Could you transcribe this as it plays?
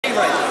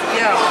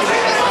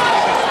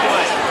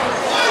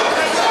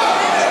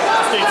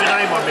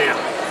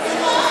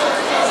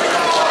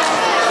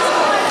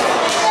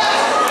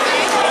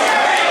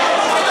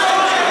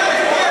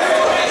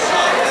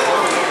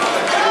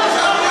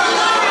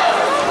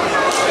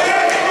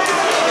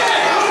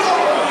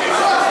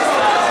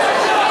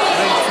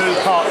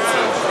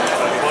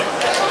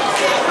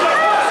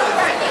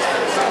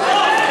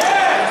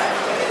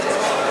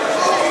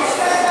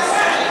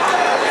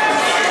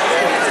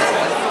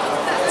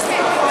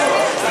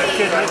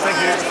Cheers, mate. Thank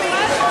you.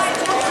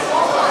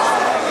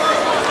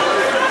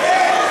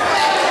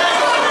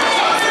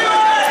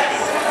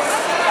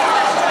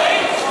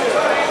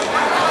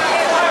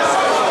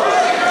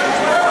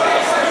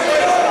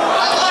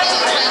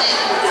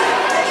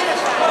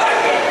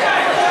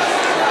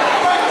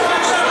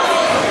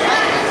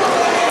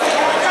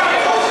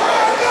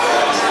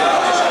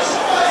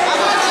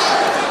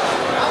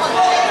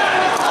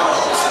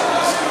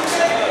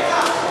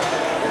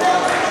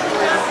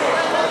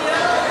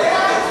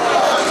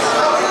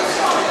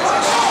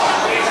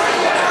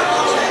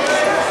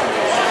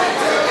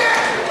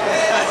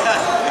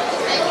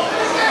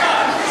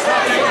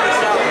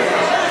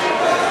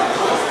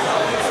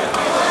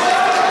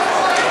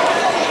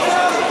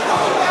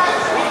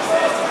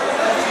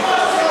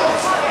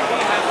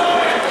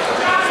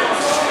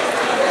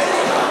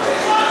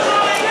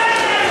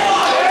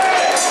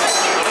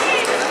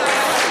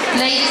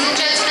 Ladies and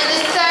gentlemen,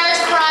 the third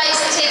prize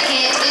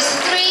ticket is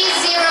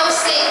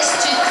 306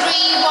 to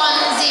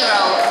 310.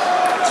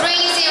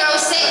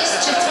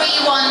 306 to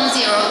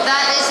 310.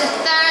 That is the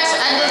third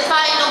and the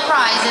final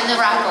prize in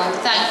the raffle.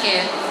 Thank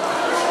you.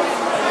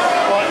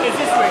 Well, is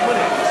this ring,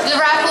 wasn't it?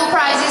 The raffle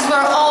prizes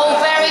were all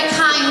very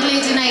kindly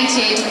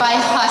donated by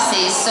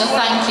Hussies, so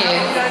thank you.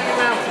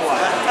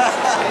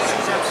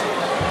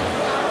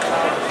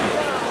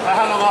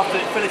 How long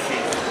after it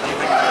finishes?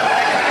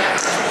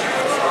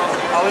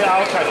 Oh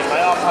yeah, okay then mate,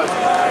 I'll post it.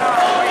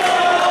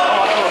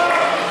 Alright, cool.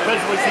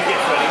 Depends when she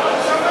gets ready.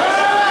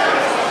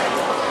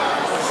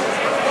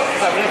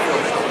 Is that ready for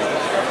it?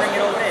 Bring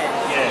it over here?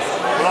 Yes.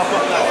 Well, I've got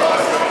that. I've got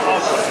it.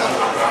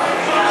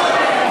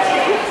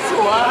 It's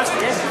alright.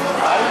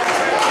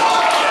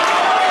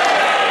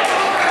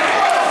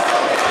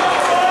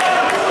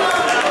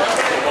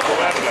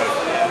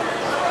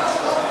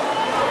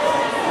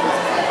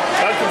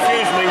 Don't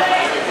confuse me.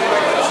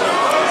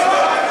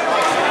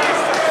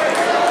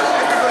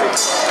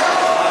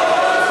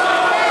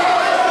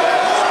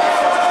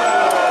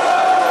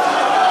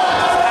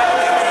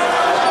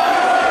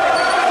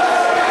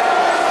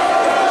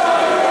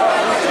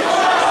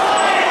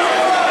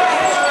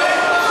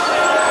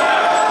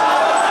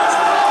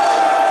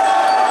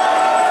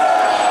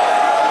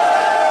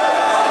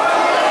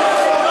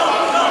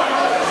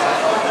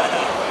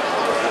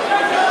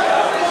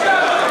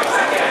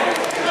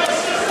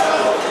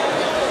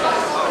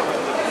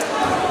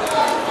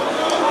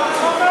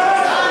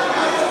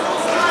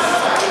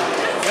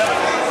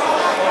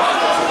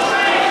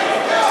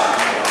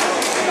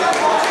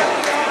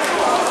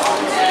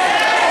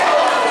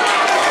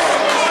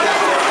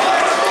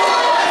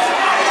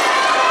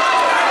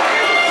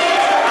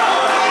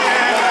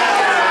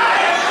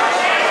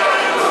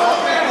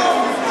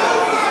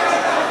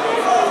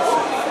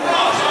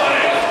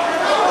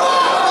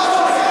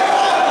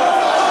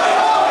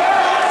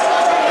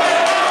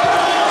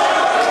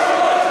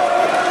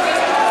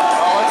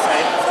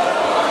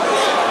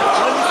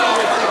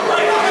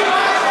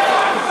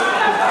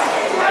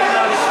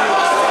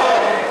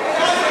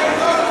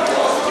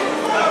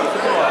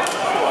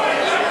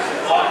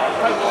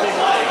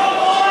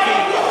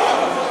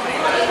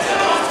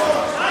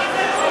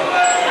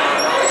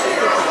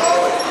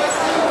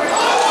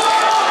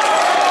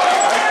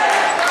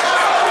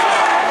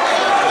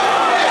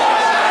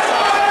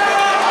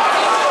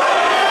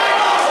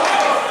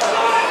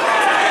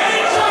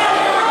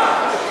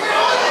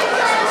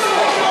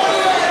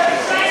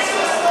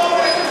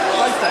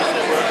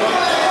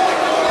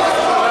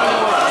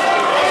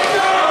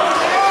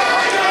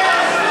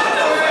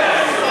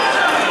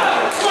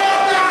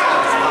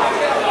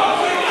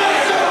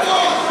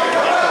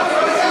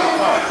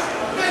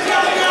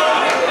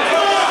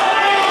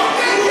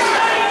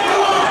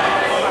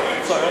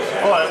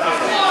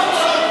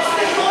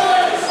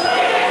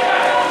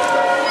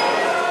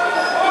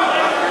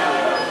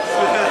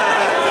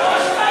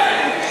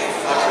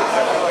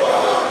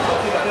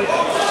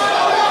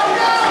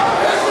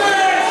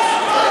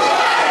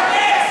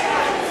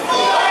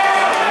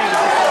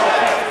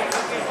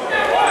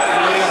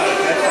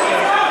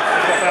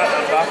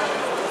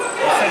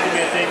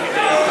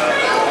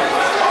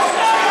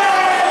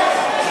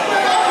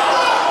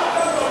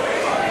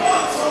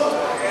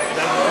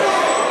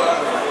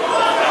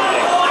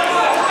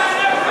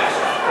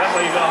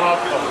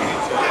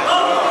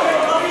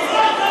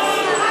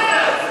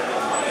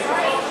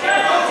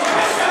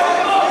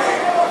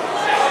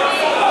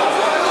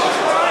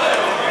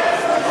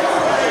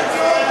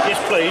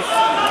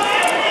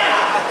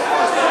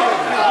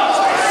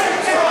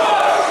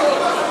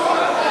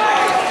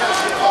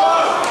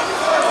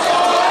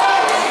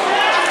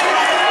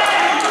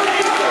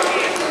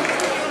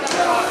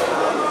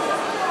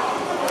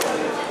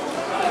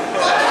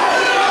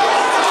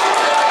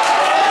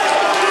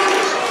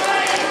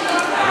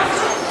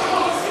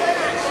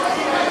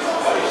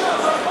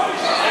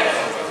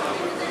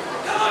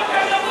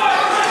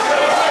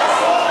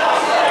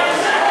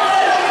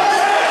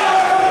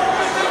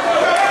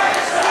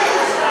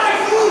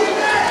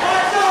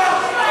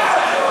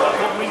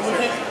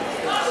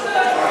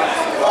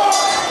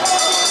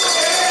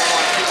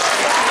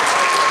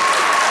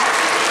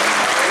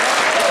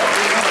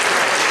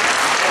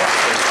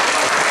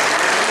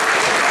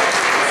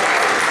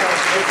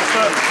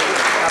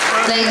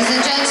 Ladies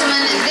and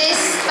gentlemen,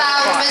 this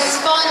bout was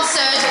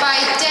sponsored by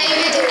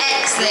David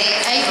Exley,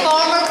 a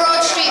former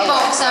Broad Street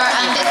boxer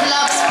and the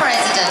club's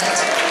president.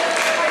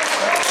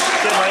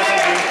 Good, mate,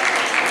 thank you.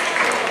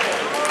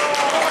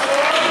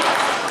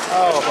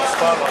 Oh, I've got a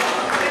spotlight.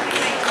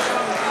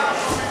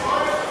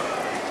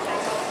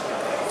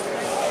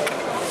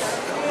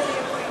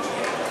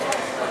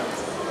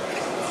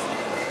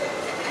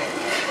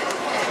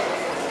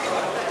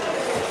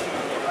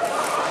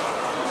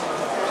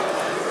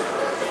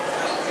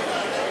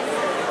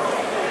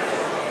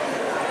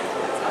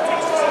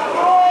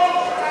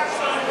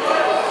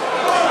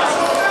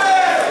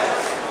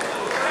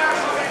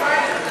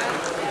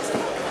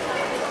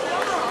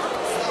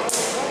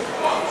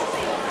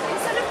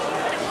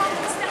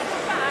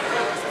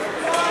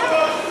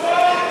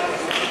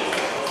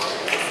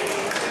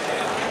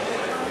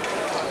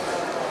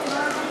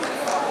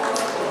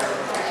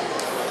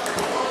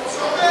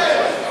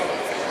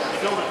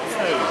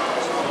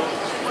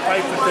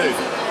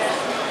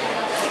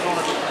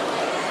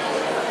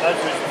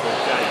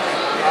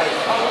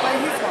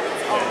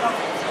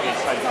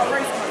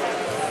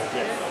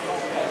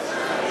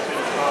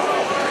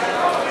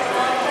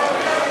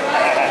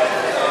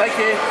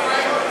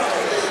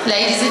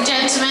 Ladies and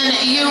gentlemen,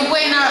 your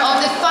winner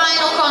of the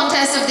final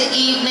contest of the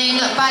evening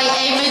by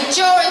a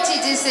majority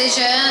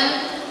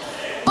decision,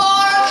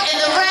 Borg in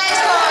the red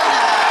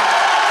corner.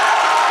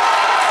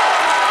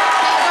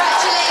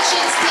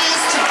 Congratulations,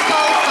 please, to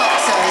both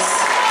boxers.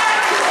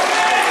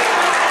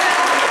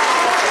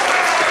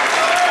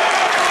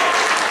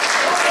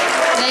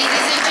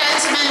 Ladies and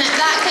gentlemen,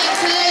 that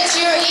concludes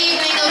your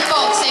evening of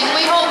boxing.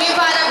 We hope you've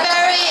had a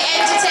very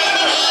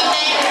entertaining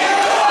evening.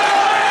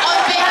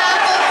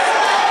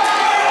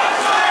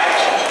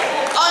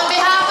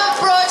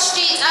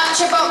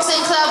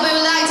 Boxing Club, we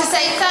would like to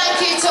say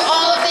thank you to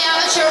all of the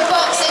Amateur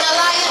Boxing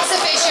Alliance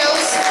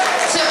officials,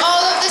 to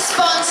all of the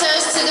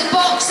sponsors, to the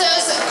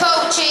boxers,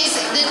 coaches,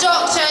 the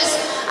doctors,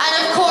 and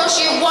of course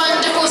you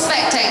wonderful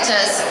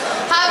spectators.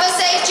 Have a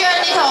safe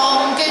journey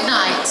home. Good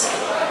night.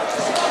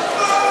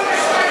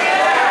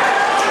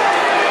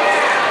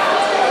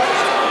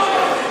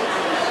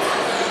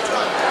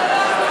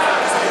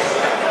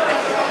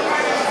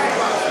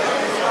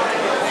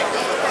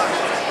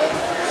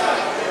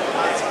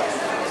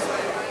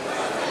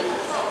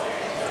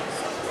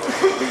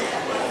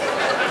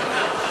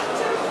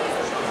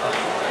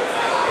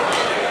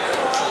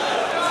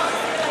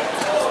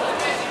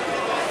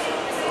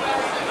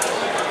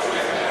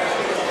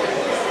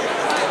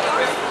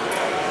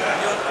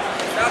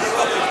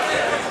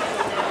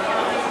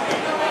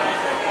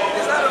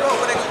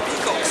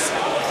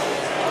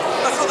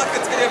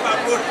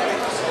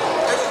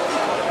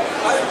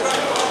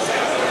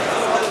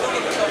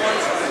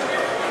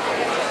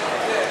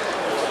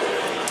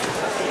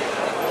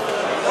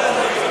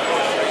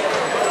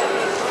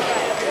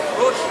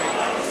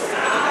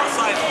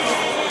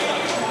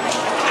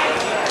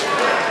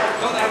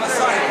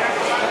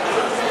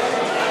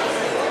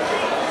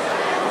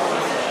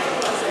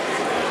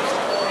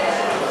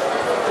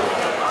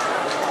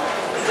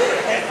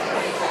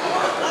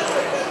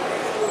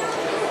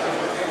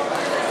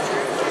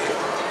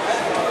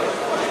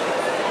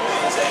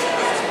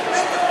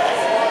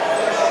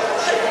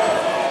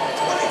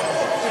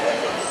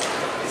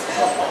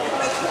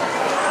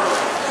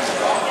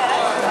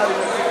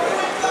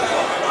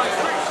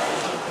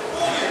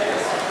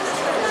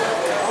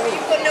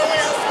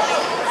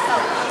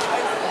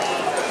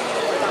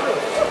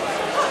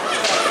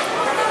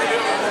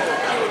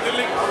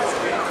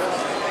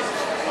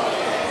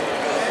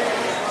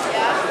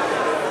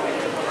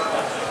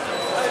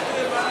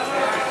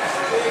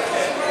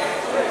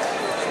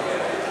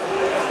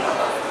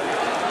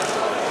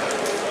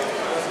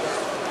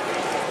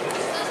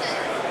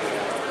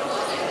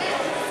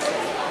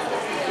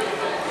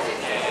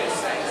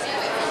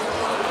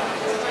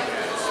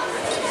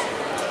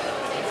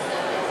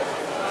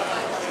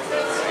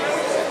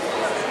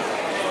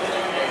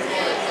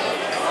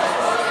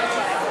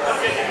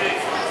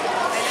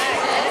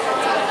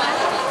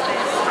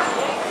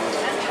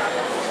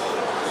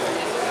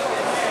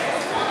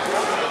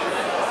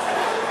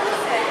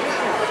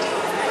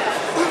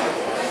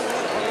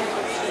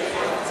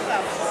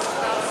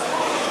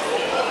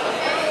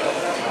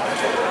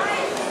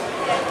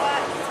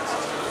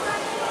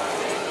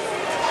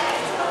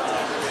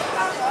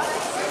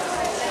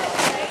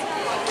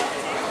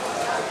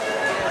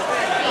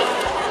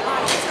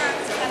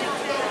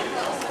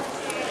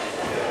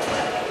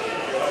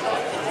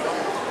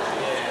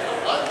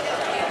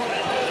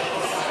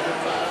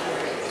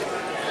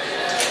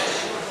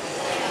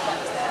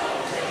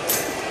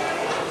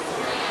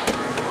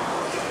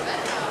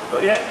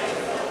 Not yet.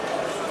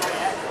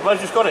 I've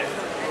just got it.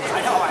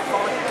 I know, I